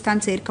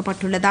 பாகிஸ்தான்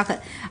சேர்க்கப்பட்டுள்ளதாக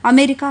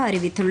அமெரிக்கா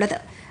அறிவித்துள்ளது.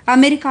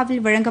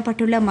 அமெரிக்காவில்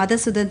வழங்கப்பட்டுள்ள மத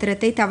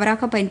சுதந்திரத்தை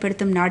தவறாக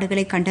பயன்படுத்தும்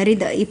நாடுகளை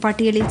கண்டறிந்து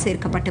இப்பட்டியலில்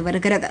சேர்க்கப்பட்டு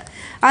வருகிறது.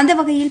 அந்த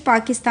வகையில்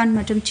பாகிஸ்தான்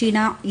மற்றும்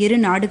சீனா இரு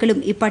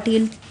நாடுகளும்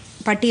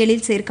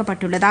பட்டியலில்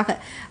சேர்க்கப்பட்டுள்ளதாக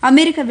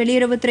அமெரிக்க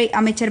வெளியுறவுத்துறை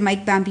அமைச்சர்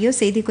மைக் பாம்பியோ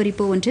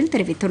செய்திக்குறிப்பு ஒன்றில்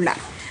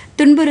தெரிவித்துள்ளார்.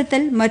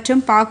 துன்புறுத்தல்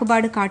மற்றும்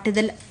பாகுபாடு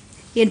காட்டுதல்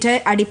என்ற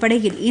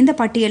அடிப்படையில் இந்த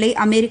பட்டியலை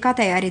அமெரிக்கா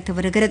தயாரித்து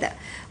வருகிறது.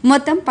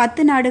 மொத்தம்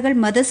 10 நாடுகள்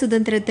மத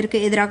சுதந்திரத்திற்கு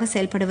எதிராக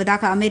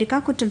செயல்படுவதாக அமெரிக்கா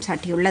குற்றம்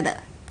சாட்டியுள்ளது.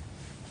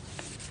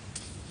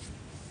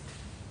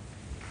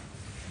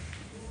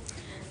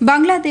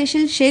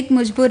 பங்களாதேஷில் ஷேக்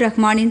முஜிபுர்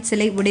ரஹ்மானின்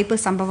சிலை உடைப்பு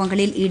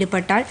சம்பவங்களில்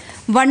ஈடுபட்டால்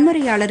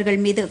வன்முறையாளர்கள்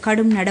மீது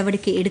கடும்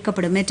நடவடிக்கை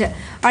எடுக்கப்படும் என்று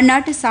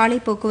அந்நாட்டு சாலை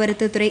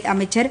போக்குவரத்து துறை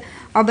அமைச்சர்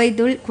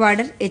அபைதுல்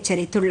குவாடர்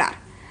எச்சரித்துள்ளார்.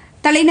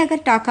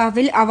 தலைநகர்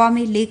டாக்காவில்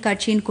அவாமி லீக்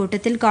கட்சியின்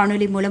கூட்டத்தில்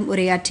காணொலி மூலம்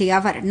உரையாற்றிய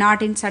அவர்,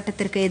 நாட்டின்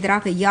சட்டத்திற்கு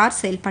எதிராக யார்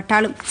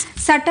செயல்பட்டாலும்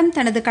சட்டம்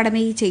தனது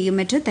கடமையை செய்யும்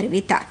என்று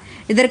தெரிவித்தார்.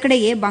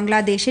 இதற்கிடையே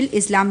பங்களாதேஷில்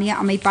இஸ்லாமிய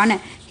அமைப்பான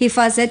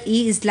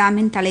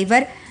ஹிஃபாசத்-இ-இஸ்லாமின்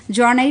தலைவர்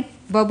ஜானைட்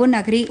பபு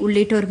நகரி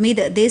உள்ளிட்டோர்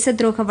மீது தேச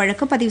துரோக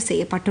வழக்கு பதிவு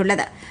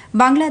செய்யப்பட்டுள்ளது.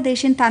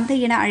 பங்களாதேஷின் தந்தை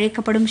என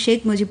அழைக்கப்படும்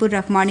ஷேக் முஜிபுர்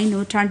ரஹ்மானின்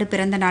 100ஆண்டு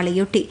பிறந்த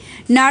நாளையொட்டி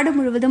நாடு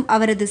முழுவதும்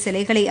அவரது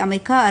சிலைகளை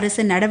அமைக்க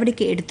அரசு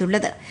நடவடிக்கை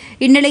எடுத்துள்ளது.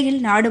 இந்நிலையில்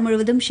நாடு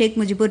முழுவதும் ஷேக்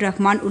முஜிபுர்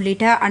ரஹ்மான்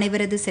உள்ளிட்ட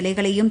அனைவரது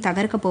சிலைகளையும்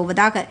தகர்க்கப்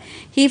போவதாக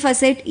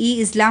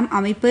ஹிஃபாசத்-இ-இஸ்லாம்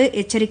அமைப்பு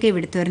எச்சரிக்கை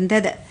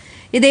விடுத்திருந்தது.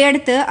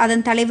 இதையடுத்து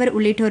அதன் தலைவர்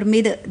உள்ளிட்டோர்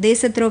மீது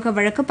தேச துரோக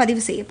வழக்கு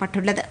பதிவு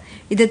செய்யப்பட்டுள்ளது.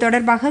 இது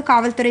தொடர்பாக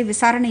காவல்துறை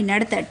விசாரணை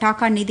நடத்த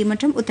டாக்கா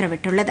நீதிமன்றம்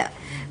உத்தரவிட்டுள்ளது.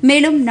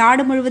 மேலும்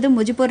நாடு முழுவதும்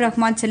முஜிபுர்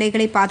ரஹ்மான்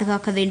சிலைகளை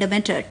பாதுகாக்க வேண்டும்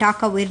என்று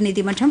டாக்கா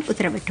உயர்நீதிமன்றம்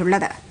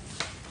உத்தரவிட்டுள்ளது.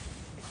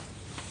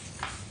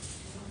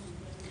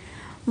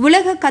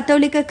 உலக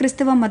கத்தோலிக்க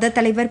கிறிஸ்தவ மத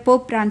தலைவர்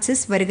போப்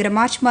பிரான்சிஸ் வருகிற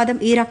மார்ச் மாதம்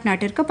ஈராக்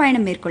நாட்டிற்கு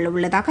பயணம் மேற்கொள்ள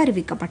உள்ளதாக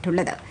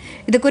அறிவிக்கப்பட்டுள்ளது.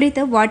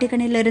 இதுகுறித்து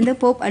வாட்டிகனிலிருந்து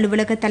போப்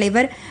அலுவலக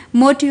தலைவர்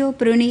மோட்டியோ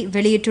புரூனி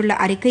வெளியிட்டுள்ள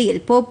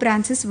அறிக்கையில், போப்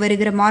பிரான்சிஸ்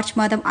வருகிற மார்ச்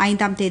மாதம்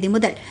 5ஆம் தேதி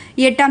முதல்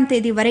 8ஆம்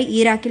தேதி வரை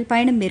ஈராக்கில்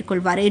பயணம்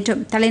மேற்கொள்வார்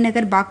என்றும்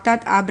தலைநகர்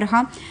பாக்தாத்,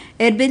 ஆப்ரஹாம்,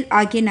 எர்பில்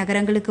ஆகிய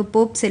நகரங்களுக்கு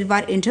போப்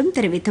செல்வார் என்றும்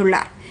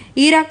தெரிவித்துள்ளார்.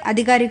 ஈராக்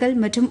அதிகாரிகள்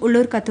மற்றும்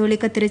உள்ளூர்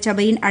கத்தோலிக்க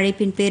திருச்சபையின்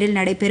அழைப்பின் பேரில்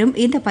நடைபெறும்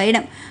இந்த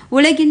பயணம்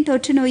உலகின்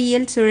தொற்று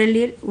நோயியல்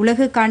சூழலில்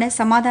உலகுக்கான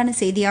சமாதான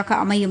செய்தியாக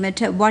அமையும்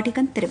என்று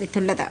வாட்டிகன்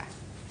தெரிவித்துள்ளது.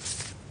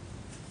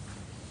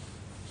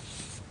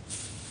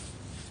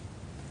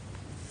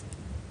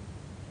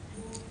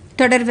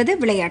 தொடர்வது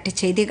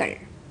விளையாட்டுச் செய்திகள்.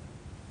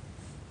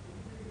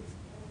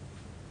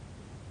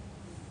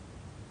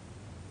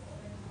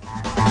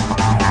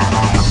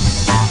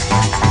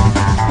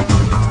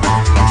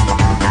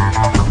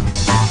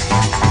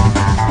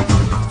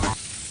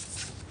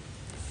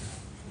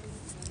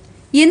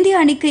 இந்திய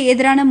அணிக்கு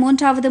எதிரான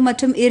மூன்றாவது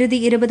மற்றும் இறுதி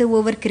 20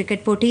 ஓவர்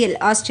கிரிக்கெட் போட்டியில்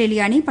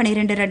ஆஸ்திரேலிய அணி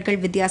 12 ரன்கள்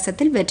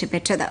வித்தியாசத்தில் வெற்றி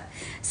பெற்றது.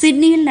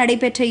 சிட்னியில்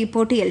நடைபெற்ற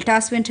இப்போட்டியில்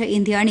டாஸ் வென்ற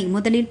இந்திய அணி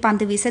முதலில்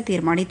பந்து வீச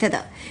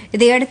தீர்மானித்தது.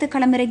 இதையடுத்து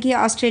களமிறங்கிய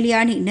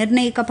ஆஸ்திரேலிய அணி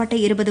நிர்ணயிக்கப்பட்ட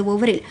 20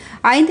 ஓவரில்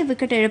 5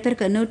 விக்கெட்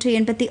இழப்பிற்கு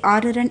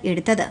 186 ரன்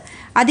எடுத்தது.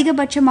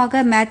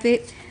 அதிகபட்சமாக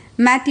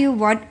மேத்யூ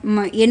வாட்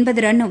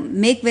 80 ரன்னும்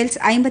மேக்வெல்ஸ்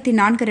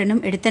 54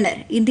 ரன்னும் எடுத்தனர்.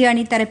 இந்திய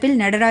அணி தரப்பில்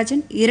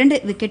நடராஜன் 2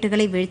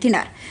 விக்கெட்டுகளை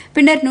வீழ்த்தினார்.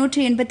 பின்னர்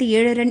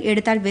 187 ரன்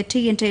எடுத்தால்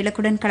வெற்றி என்ற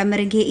இலக்குடன்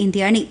களமிறங்கிய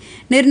இந்திய அணி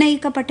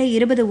நிர்ணயிக்கப்பட்ட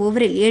 20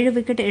 ஓவரில் 7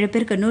 விக்கெட்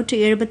இழப்பிற்கு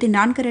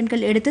 174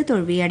 ரன்கள் எடுத்து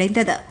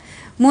தோல்வியடைந்தது.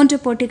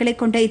 3 போட்டிகளை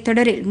கொண்ட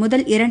இத்தொடரில்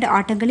முதல் 2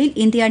 ஆட்டங்களில்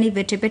இந்திய அணி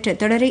வெற்றி பெற்று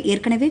தொடரை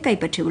ஏற்கனவே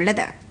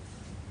கைப்பற்றியுள்ளது.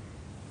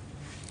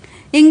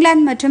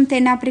 இங்கிலாந்து மற்றும்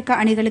தென்னாப்பிரிக்கா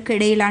அணிகளுக்கு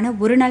இடையிலான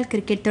ஒருநாள்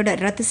கிரிக்கெட்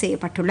தொடர் ரத்து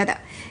செய்யப்பட்டுள்ளது.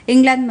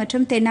 இங்கிலாந்து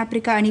மற்றும்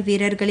தென்னாப்பிரிக்கா அணி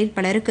வீரர்களில்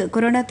பலருக்கு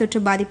கொரோனா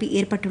தொற்று பாதிப்பு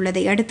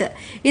ஏற்பட்டுள்ளதை அடுத்து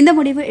இந்த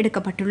முடிவு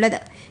எடுக்கப்பட்டுள்ளது.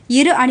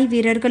 இரு அணி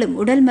வீரர்களும்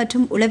உடல்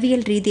மற்றும்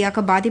உளவியல்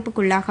ரீதியாக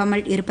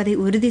பாதிப்புக்குள்ளாகாமல் இருப்பதை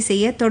உறுதி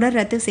செய்ய தொடர்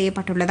ரத்து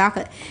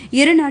செய்யப்பட்டுள்ளதாக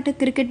இரு நாட்டு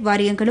கிரிக்கெட்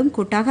வாரியங்களும்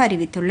கூட்டாக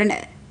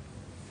அறிவித்துள்ளன.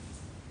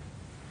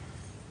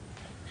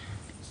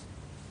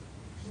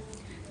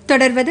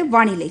 தொடர்வது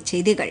வானிலை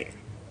செய்திகள்.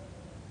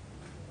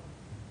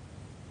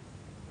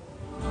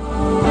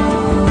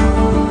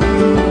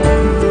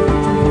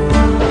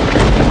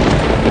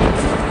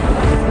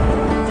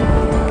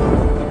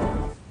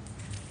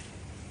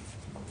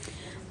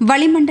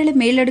 வளிமண்டல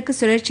மேலடுக்கு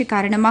சுழற்சி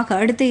காரணமாக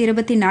அடுத்த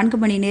 24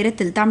 மணி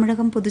நேரத்தில்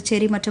தமிழகம்,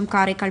 புதுச்சேரி மற்றும்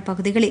காரைக்கால்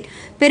பகுதிகளில்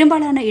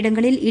பெரும்பாலான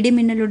இடங்களில்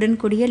இடிமின்னலுடன்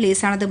கூடிய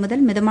லேசானது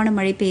முதல் மிதமான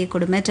மழை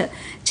பெய்யக்கூடும் என்று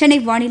சென்னை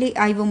வானிலை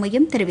ஆய்வு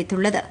மையம்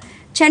தெரிவித்துள்ளது.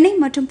 சென்னை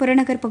மற்றும்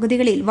புறநகர்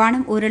பகுதிகளில்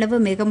வானம் ஓரளவு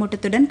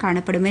மேகமூட்டத்துடன்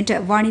காணப்படும் என்று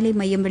வானிலை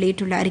மையம்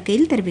வெளியிட்டுள்ள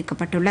அறிக்கையில்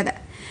தெரிவிக்கப்பட்டுள்ளது.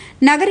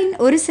 நகரின்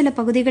ஒரு சில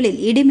பகுதிகளில்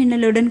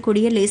இடிமின்னலுடன்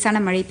கூடிய லேசான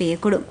மழை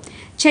பெய்யக்கூடும்.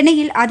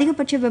 சென்னையில்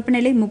அதிகபட்ச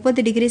வெப்பநிலை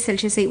 30 டிகிரி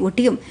செல்சியஸை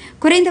ஒட்டியும்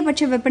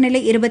குறைந்தபட்ச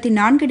வெப்பநிலை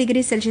 24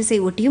 டிகிரி செல்சியஸை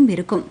ஒட்டியும்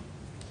இருக்கும்.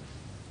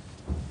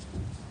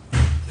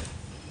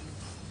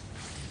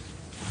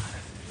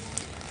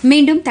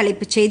 மீண்டும்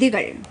தலைப்புச்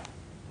செய்திகள்.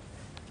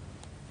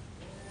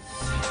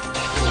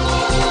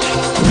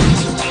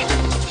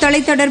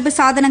 தொலைத்தொடர்பு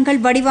சாதனங்கள்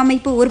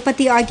வடிவமைப்பு,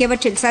 உற்பத்தி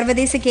ஆகியவற்றில்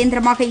சர்வதேச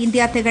கேந்திரமாக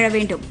இந்தியா திகழ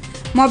வேண்டும்.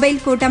 மொபைல்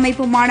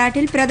கூட்டமைப்பு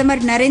மாநாட்டில்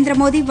பிரதமர் நரேந்திர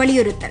மோடி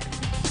வலியுறுத்தல்.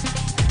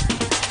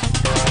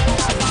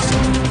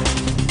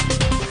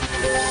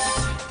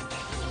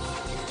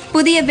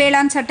 புதிய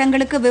வேளாண்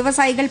சட்டங்களுக்கு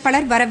விவசாயிகள்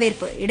பலர்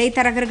வரவேற்பு.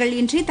 இடைத்தரகர்கள்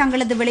இன்றி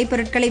தங்களது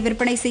விளைபொருட்களை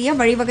விற்பனை செய்ய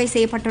வழிவகை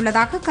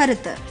செய்யப்பட்டுள்ளதாக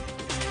கருத்து.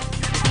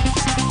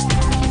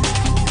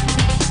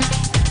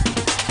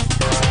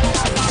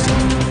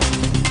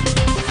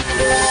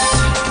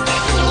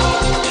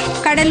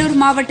 கடலூர்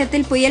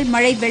மாவட்டத்தில் புயல்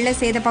மழை வெள்ள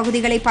சேத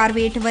பகுதிகளை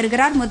பார்வையிட்டு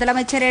வருகிறார்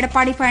முதலமைச்சர்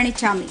எடப்பாடி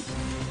பழனிசாமி.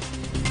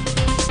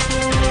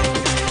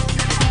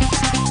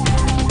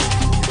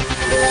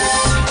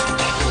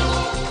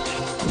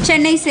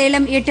 சென்னை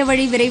சேலம் 8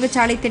 வழி விரைவு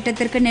சாலை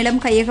திட்டத்திற்கு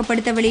நிலம்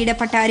கையகப்படுத்த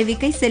வெளியிடப்பட்ட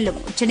அறிவிக்கை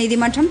செல்லும்.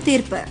 உச்சநீதிமன்றம்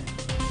தீர்ப்பு.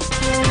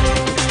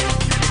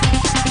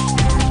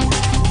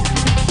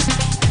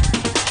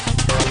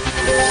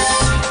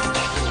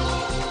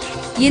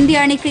 இந்திய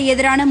அணிக்கு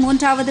எதிரான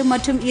மூன்றாவது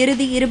மற்றும்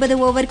இறுதி 20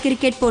 ஓவர்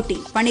கிரிக்கெட் போட்டி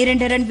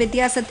 12 ரன்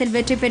வித்தியாசத்தில்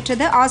வெற்றி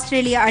பெற்றது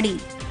ஆஸ்திரேலிய அணி.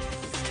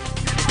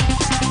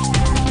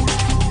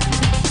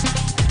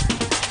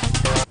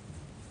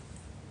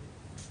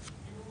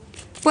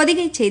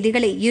 பொதிகை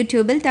செய்திகளை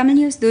யூடியூபில் தமிழ்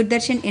நியூஸ்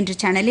தூர்தர்ஷன் என்ற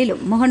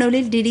சேனலிலும்,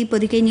 முகநூலில் டிடி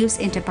பொதிகை நியூஸ்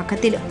என்ற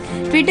பக்கத்திலும்,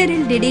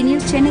 ட்விட்டரில் டிடி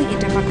நியூஸ் சென்னை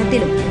என்ற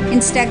பக்கத்திலும்,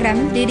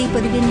 இன்ஸ்டாகிராமில் டிடி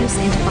பொதிகை நியூஸ்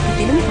என்ற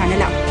பக்கத்திலும்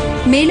காணலாம்.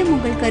 மேலும்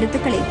உங்கள்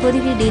கருத்துக்களை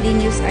பொதிகை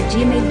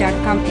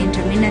ddnews@gmail.com என்ற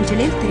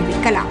மின்னஞ்சலில்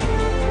தெரிவிக்கலாம்.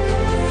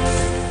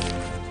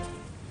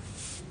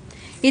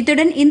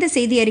 இத்துடன் இந்த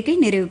செய்தி அறிக்கை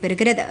நிறைவு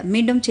பெறுகிறது.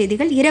 மீண்டும்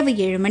செய்திகள் இரவு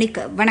 7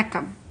 மணிக்கு.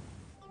 வணக்கம்.